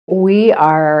We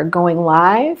are going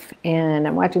live and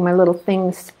I'm watching my little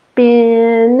thing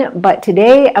spin, but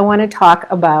today I want to talk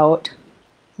about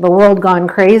the world gone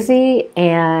crazy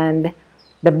and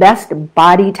the best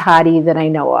body toddy that I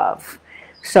know of.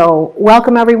 So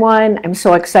welcome everyone. I'm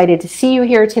so excited to see you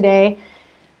here today.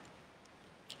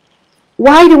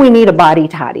 Why do we need a body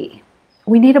toddy?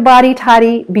 We need a body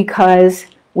toddy because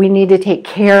we need to take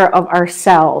care of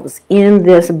ourselves in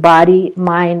this body,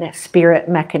 mind, spirit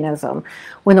mechanism.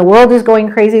 When the world is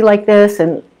going crazy like this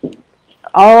and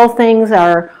all things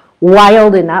are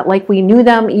wild and not like we knew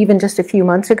them even just a few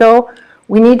months ago,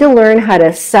 we need to learn how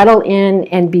to settle in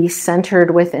and be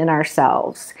centered within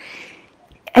ourselves.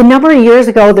 A number of years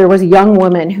ago, there was a young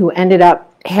woman who ended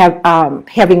up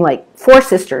having like 4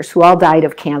 sisters who all died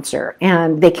of cancer.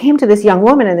 And they came to this young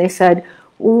woman and they said,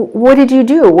 "What did you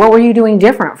do? What were you doing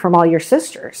different from all your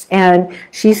sisters?" And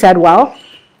she said, well,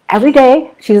 every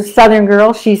day, she's a Southern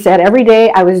girl, she said, every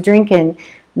day I was drinking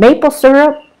maple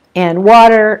syrup and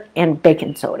water and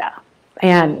baking soda.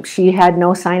 And she had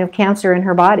no sign of cancer in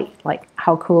her body. Like,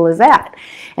 how cool is that?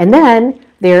 And then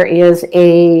there is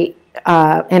an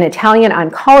Italian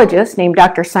oncologist named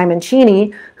Dr.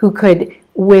 Simoncini who could,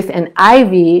 with an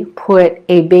IV, put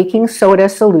a baking soda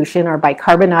solution or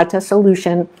bicarbonate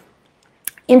solution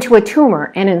into a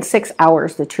tumor, and in 6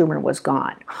 hours the tumor was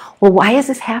gone. Well, why is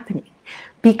this happening?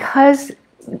 Because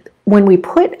when we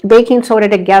put baking soda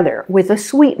together with a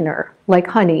sweetener like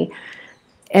honey,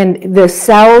 and the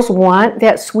cells want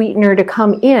that sweetener to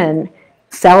come in,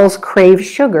 cells crave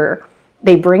sugar,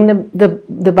 they bring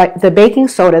the baking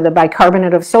soda, the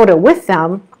bicarbonate of soda with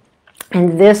them,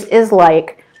 and this is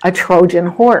like a Trojan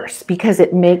horse because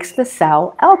it makes the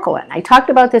cell alkaline. I talked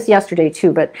about this yesterday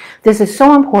too, but this is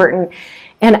so important.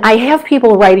 And I have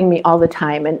people writing me all the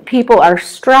time, and people are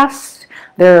stressed.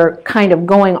 They're kind of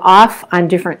going off on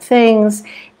different things,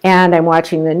 and I'm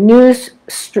watching the news,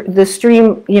 the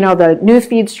stream, the news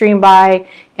feed stream by,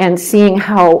 and seeing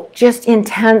how just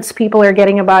intense people are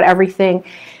getting about everything.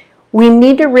 We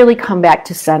need to really come back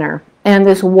to center. And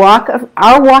this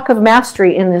our walk of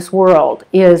mastery in this world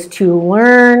is to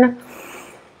learn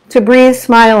to breathe,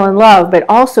 smile, and love, but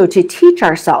also to teach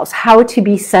ourselves how to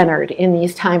be centered in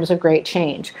these times of great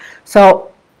change. So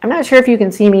I'm not sure if you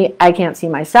can see me. I can't see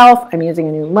myself. I'm using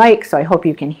a new mic, so I hope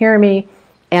you can hear me.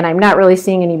 And I'm not really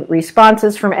seeing any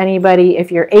responses from anybody. If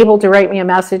you're able to write me a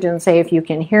message and say if you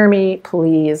can hear me,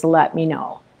 please let me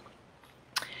know.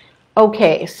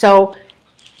 Okay, so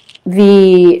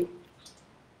the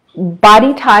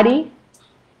body toddy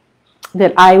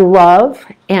that I love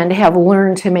and have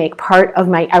learned to make part of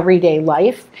my everyday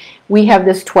life. We have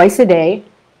this twice a day.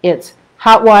 It's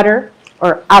hot water,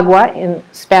 or agua in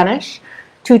Spanish,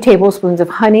 2 tablespoons of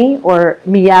honey, or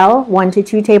miel, 1 to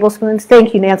 2 tablespoons.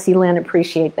 Thank you, Nancy Lynn,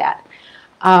 appreciate that.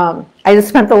 I just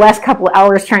spent the last couple of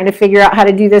hours trying to figure out how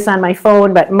to do this on my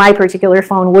phone, but my particular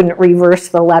phone wouldn't reverse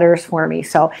the letters for me.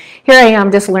 So here I am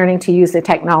just learning to use the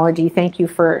technology. Thank you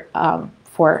for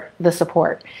the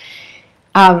support.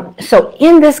 So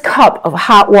in this cup of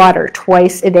hot water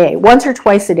twice a day, once or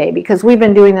twice a day, because we've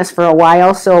been doing this for a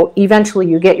while, so eventually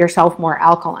you get yourself more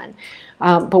alkaline.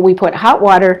 But we put hot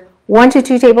water, 1 to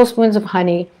 2 tablespoons of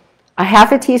honey, a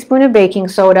half a teaspoon of baking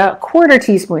soda, 1/4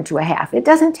 teaspoon to a half. It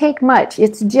doesn't take much.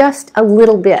 It's just a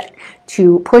little bit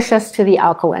to push us to the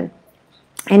alkaline.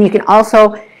 And you can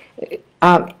also,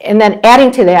 and then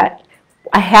adding to that,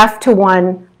 a half to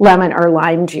 1 lemon or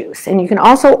lime juice. And you can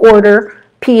also order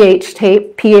pH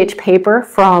paper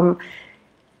from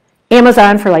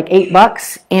Amazon for like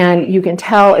 $8, and you can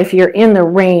tell if you're in the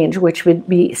range, which would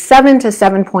be 7 to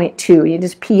 7.2. You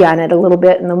just pee on it a little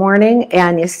bit in the morning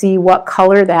and you see what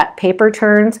color that paper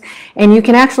turns, and you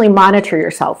can actually monitor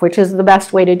yourself, which is the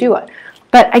best way to do it.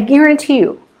 But I guarantee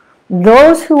you,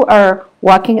 those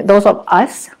of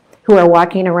us who are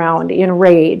walking around in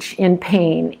rage, in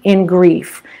pain, in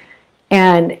grief,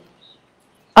 and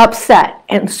upset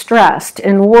and stressed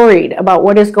and worried about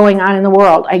what is going on in the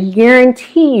world, I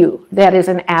guarantee you that is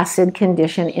an acid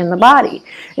condition in the body.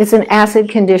 It's an acid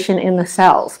condition in the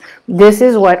cells. This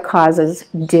is what causes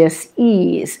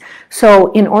dis-ease. So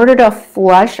in order to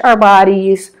flush our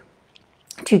bodies,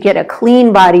 to get a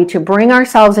clean body, to bring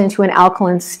ourselves into an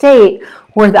alkaline state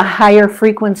where the higher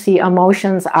frequency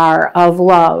emotions are of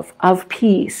love, of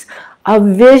peace, of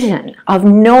vision, of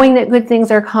knowing that good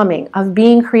things are coming, of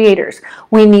being creators,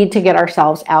 we need to get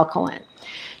ourselves alkaline.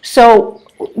 So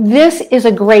this is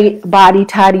a great body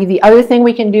toddy. The other thing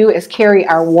we can do is carry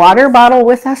our water bottle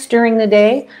with us during the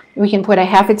day. We can put a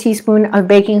half a teaspoon of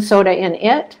baking soda in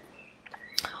it,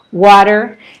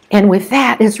 water, And with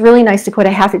that, it's really nice to put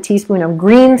a half a teaspoon of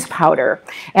greens powder.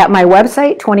 At my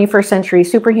website,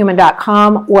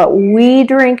 21stcenturysuperhuman.com, what we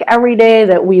drink every day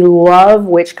that we love,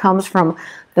 which comes from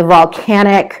the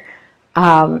volcanic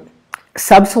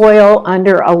subsoil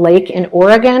under a lake in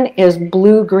Oregon, is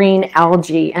blue-green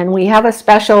algae. And we have a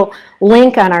special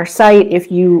link on our site.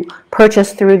 If you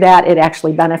purchase through that, it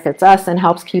actually benefits us and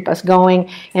helps keep us going.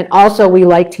 And also, we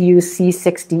like to use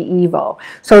C60 Evo.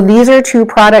 So these are two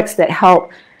products that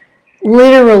help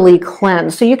literally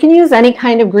cleanse. So you can use any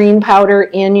kind of green powder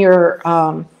in your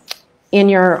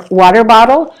water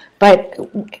bottle, but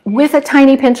with a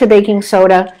tiny pinch of baking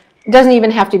soda. It doesn't even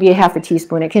have to be a half a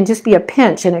teaspoon. It can just be a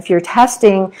pinch. And if you're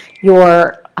testing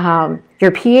your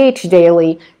pH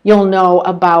daily, you'll know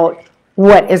about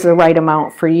what is the right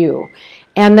amount for you.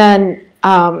 And then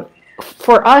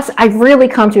for us, I've really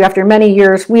come to, after many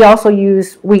years, we also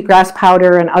use wheatgrass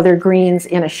powder and other greens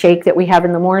in a shake that we have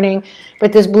in the morning.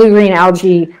 But this blue-green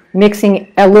algae,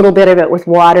 mixing a little bit of it with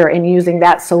water and using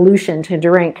that solution to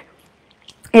drink,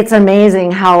 it's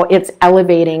amazing how it's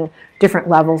elevating different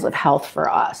levels of health for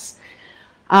us.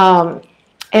 And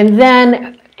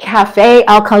then Cafe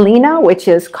Alkalina, which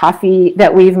is coffee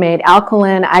that we've made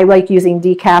alkaline. I like using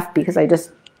decaf because I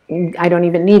don't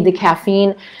even need the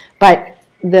caffeine. But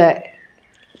the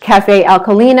Cafe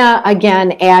Alkalina,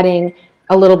 again, adding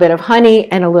a little bit of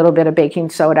honey and a little bit of baking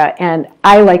soda. And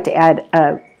I like to add,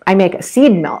 I make a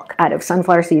seed milk out of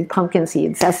sunflower seeds, pumpkin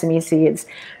seeds, sesame seeds.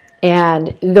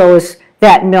 And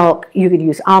that milk, you could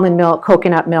use almond milk,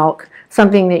 coconut milk,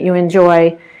 something that you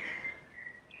enjoy.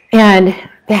 And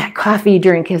that coffee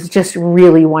drink is just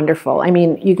really wonderful. I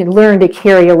mean, you can learn to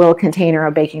carry a little container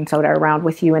of baking soda around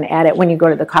with you and add it when you go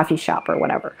to the coffee shop or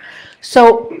whatever.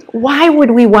 So why would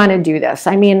we want to do this?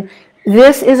 I mean,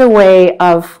 this is a way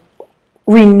of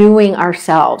renewing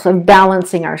ourselves, of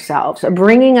balancing ourselves, of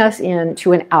bringing us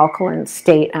into an alkaline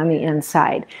state on the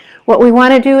inside. What we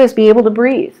want to do is be able to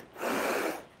breathe.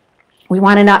 We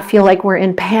want to not feel like we're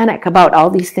in panic about all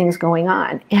these things going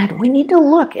on. And we need to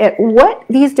look at what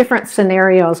these different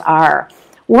scenarios are.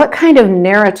 What kind of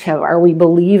narrative are we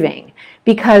believing?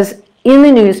 Because in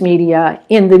the news media,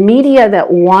 in the media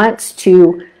that wants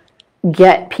to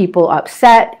get people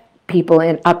upset, people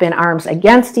up in arms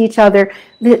against each other.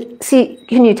 See,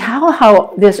 can you tell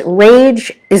how this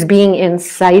rage is being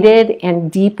incited and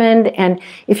deepened? And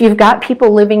if you've got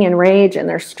people living in rage and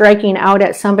they're striking out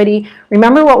at somebody,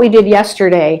 remember what we did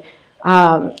yesterday.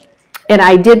 And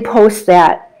I did post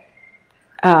that,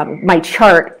 my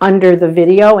chart under the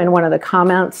video in one of the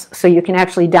comments, so you can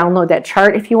actually download that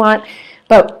chart if you want.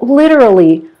 But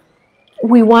literally,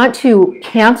 we want to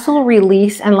cancel,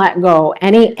 release, and let go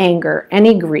any anger,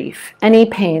 any grief, any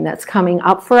pain that's coming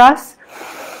up for us.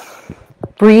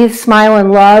 Breathe, smile,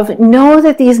 and love. Know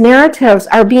that these narratives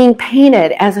are being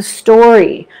painted as a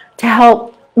story to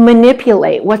help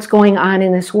manipulate what's going on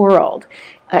in this world.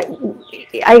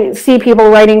 I see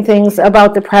people writing things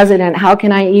about the president. How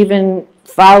can I even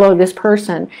follow this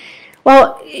person?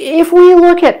 Well, if we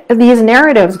look at these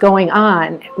narratives going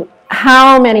on,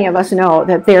 how many of us know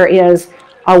that there is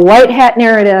a white hat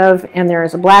narrative and there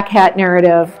is a black hat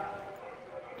narrative?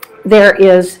 There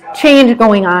is change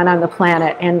going on the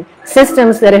planet and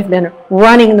systems that have been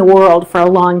running the world for a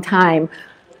long time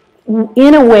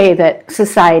in a way that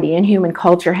society and human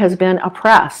culture has been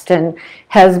oppressed and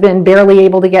has been barely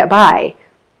able to get by.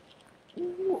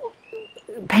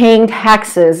 Paying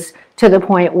taxes to the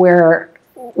point where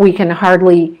we can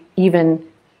hardly even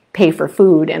pay for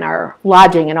food and our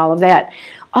lodging and all of that.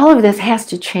 All of this has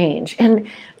to change. And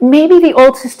maybe the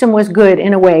old system was good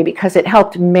in a way because it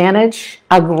helped manage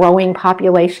a growing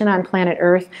population on planet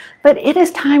Earth, but it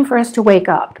is time for us to wake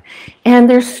up. And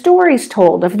there's stories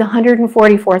told of the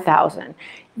 144,000.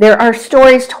 There are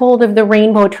stories told of the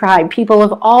Rainbow Tribe, people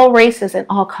of all races and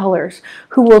all colors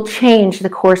who will change the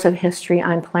course of history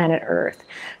on planet Earth.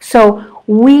 So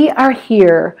we are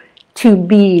here to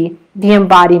be the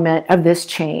embodiment of this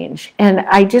change. And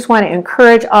I just want to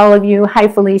encourage all of you. Hi,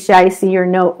 Felicia, I see your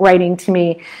note writing to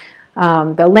me.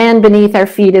 The land beneath our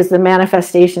feet is the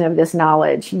manifestation of this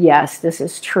knowledge. Yes, this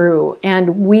is true.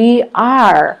 And we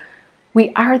are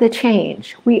the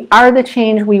change. We are the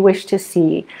change we wish to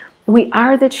see. We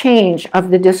are the change of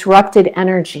the disrupted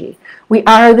energy. We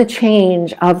are the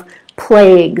change of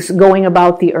plagues going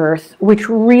about the earth, which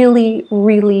really,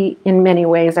 really, in many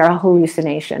ways, are a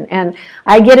hallucination. And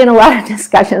I get in a lot of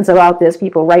discussions about this.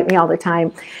 People write me all the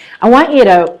time. I want you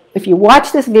to, if you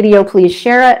watch this video, please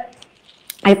share it.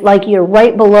 I'd like you to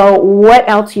write below what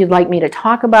else you'd like me to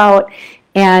talk about.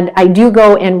 And I do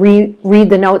go and read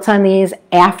the notes on these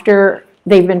after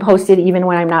They've been posted even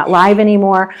when I'm not live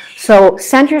anymore. So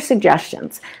send your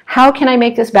suggestions. How can I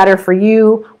make this better for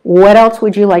you? What else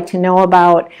would you like to know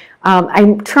about?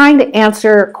 I'm trying to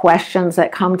answer questions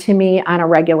that come to me on a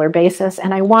regular basis,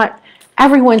 and I want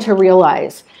everyone to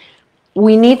realize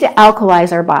we need to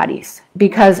alkalize our bodies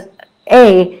because,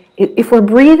 A, if we're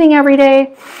breathing every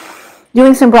day,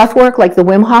 doing some breath work like the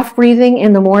Wim Hof breathing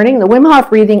in the morning, the Wim Hof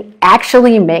breathing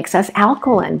actually makes us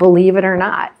alkaline, believe it or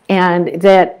not. And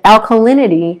that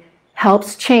alkalinity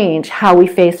helps change how we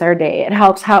face our day. It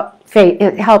helps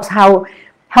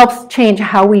change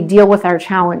how we deal with our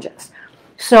challenges.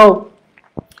 So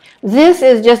this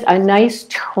is just a nice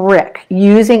trick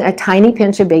using a tiny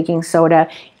pinch of baking soda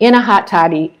in a hot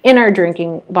toddy, in our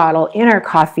drinking bottle, in our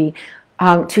coffee,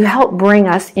 to help bring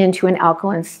us into an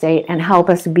alkaline state and help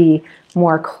us be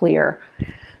more clear.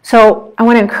 So I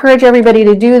want to encourage everybody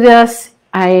to do this.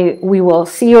 We will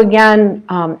see you again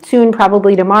soon,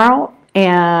 probably tomorrow.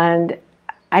 And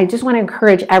I just want to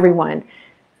encourage everyone,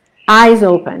 eyes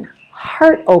open,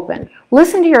 heart open.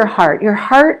 Listen to your heart. Your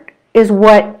heart is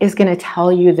what is going to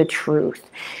tell you the truth.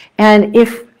 And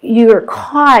if you're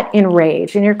caught in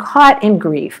rage and you're caught in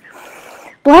grief,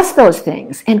 bless those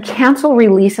things and cancel,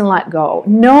 release, and let go.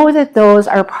 Know that those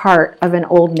are part of an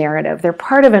old narrative. They're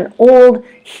part of an old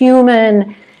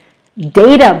human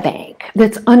data bank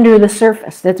that's under the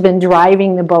surface, that's been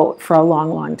driving the boat for a long,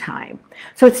 long time.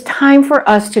 So it's time for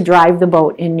us to drive the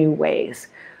boat in new ways.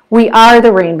 We are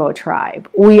the Rainbow Tribe.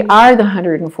 We are the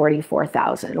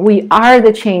 144,000. We are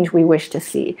the change we wish to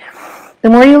see. The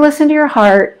more you listen to your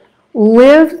heart,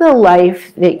 live the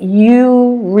life that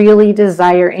you really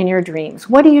desire in your dreams.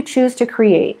 What do you choose to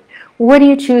create? What do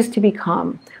you choose to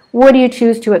become? What do you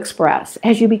choose to express?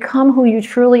 As you become who you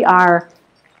truly are,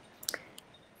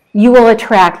 you will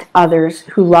attract others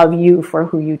who love you for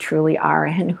who you truly are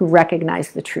and who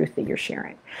recognize the truth that you're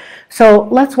sharing. So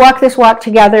let's walk this walk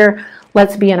together.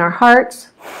 Let's be in our hearts.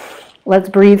 Let's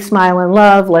breathe, smile, and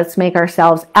love. Let's make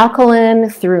ourselves alkaline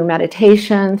through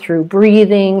meditation, through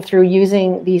breathing, through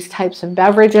using these types of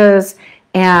beverages.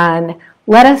 And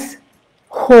let us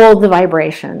hold the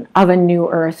vibration of a new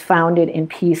earth founded in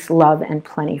peace, love, and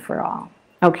plenty for all.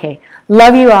 Okay,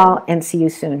 love you all and see you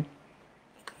soon.